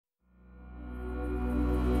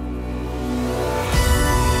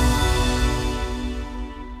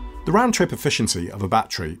The round trip efficiency of a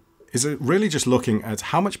battery is really just looking at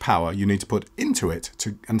how much power you need to put into it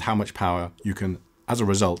and how much power you can, as a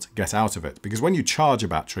result, get out of it. Because when you charge a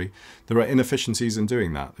battery, there are inefficiencies in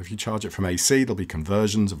doing that. If you charge it from AC, there'll be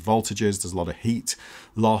conversions of voltages, there's a lot of heat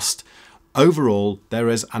lost. Overall, there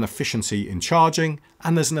is an efficiency in charging,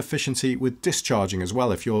 and there's an efficiency with discharging as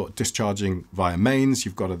well. If you're discharging via mains,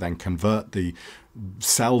 you've got to then convert the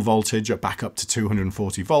cell voltage back up to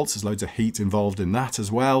 240 volts. There's loads of heat involved in that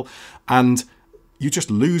as well. And you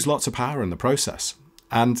just lose lots of power in the process.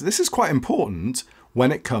 And this is quite important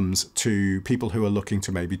when it comes to people who are looking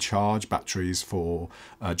to maybe charge batteries for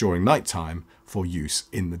during nighttime for use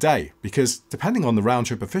in the day. Because depending on the round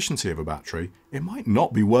trip efficiency of a battery, it might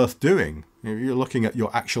not be worth doing. You're looking at your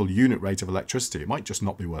actual unit rate of electricity. It might just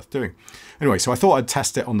not be worth doing. Anyway, so I thought I'd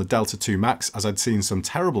test it on the Delta 2 Max, as I'd seen some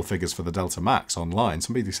terrible figures for the Delta Max online.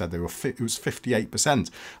 Somebody said it was 58%,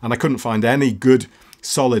 and I couldn't find any good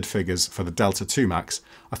solid figures for the Delta 2 Max.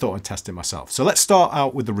 I thought I'd test it myself. So let's start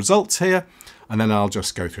out with the results here, and then I'll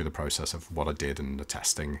just go through the process of what I did and the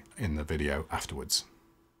testing in the video afterwards.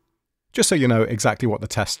 Just so you know exactly what the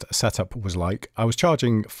test setup was like, I was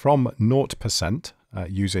charging from 0%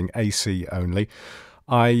 using AC only.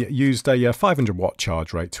 I used a 500 watt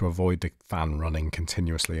charge rate to avoid the fan running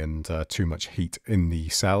continuously and too much heat in the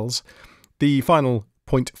cells. The final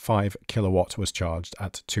 0.5 kilowatt was charged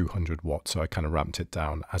at 200 watts, so I kind of ramped it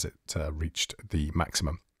down as it reached the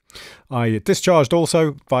maximum. I discharged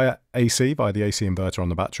also via AC, via the AC inverter on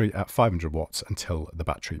the battery at 500 watts until the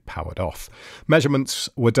battery powered off. Measurements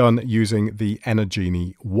were done using the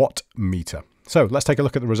Energini watt meter. So let's take a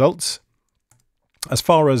look at the results. As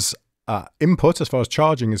far as input, as far as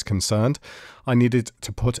charging is concerned, I needed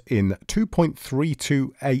to put in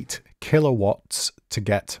 2.328 kilowatts to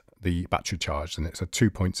get the battery charged, and it's a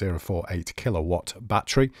 2.048 kilowatt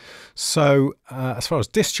battery. So as far as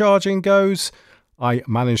discharging goes, I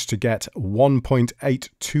managed to get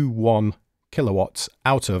 1.821 kilowatts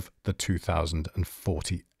out of the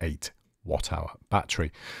 2048 watt hour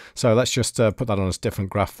battery. So let's just put that on a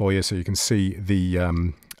different graph for you so you can see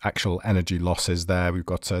the actual energy losses there. We've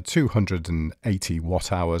got 280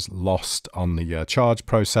 watt hours lost on the charge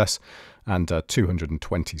process and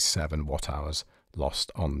 227 watt hours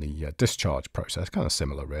lost on the discharge process, kind of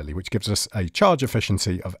similar really, which gives us a charge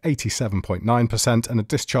efficiency of 87.9% and a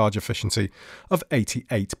discharge efficiency of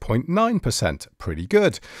 88.9%. Pretty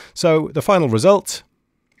good. So the final result,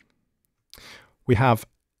 we have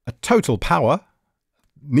a total power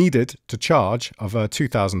needed to charge of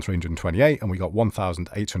 2,328, and we got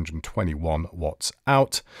 1,821 watts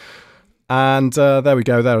out. And there we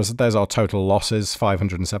go, there's our total losses,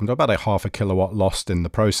 507, about a half a kilowatt lost in the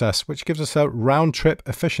process, which gives us a round trip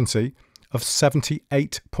efficiency of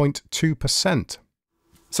 78.2%.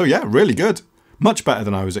 So yeah, really good. Much better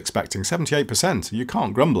than I was expecting, 78%. You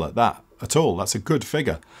can't grumble at that at all. That's a good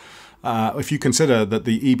figure. If you consider that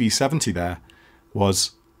the EB70 there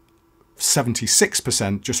was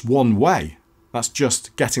 76% just one way. That's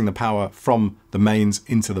just getting the power from the mains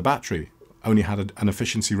into the battery. Only had an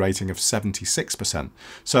efficiency rating of 76%.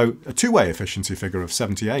 So a two-way efficiency figure of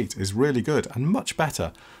 78 is really good and much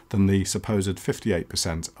better than the supposed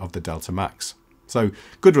 58% of the Delta Max. So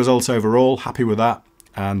good results overall, happy with that.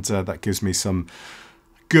 And that gives me some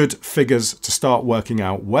good figures to start working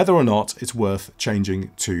out whether or not it's worth changing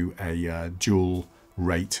to a dual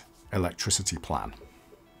rate electricity plan.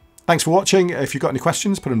 Thanks for watching. If you've got any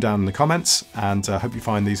questions, put them down in the comments, and I hope you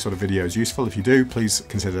find these sort of videos useful. If you do, please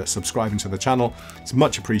consider subscribing to the channel. It's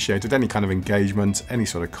much appreciated. Any kind of engagement, any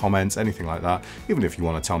sort of comments, anything like that. Even if you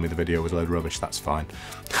want to tell me the video was a load of rubbish, that's fine.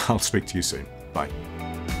 I'll speak to you soon. Bye.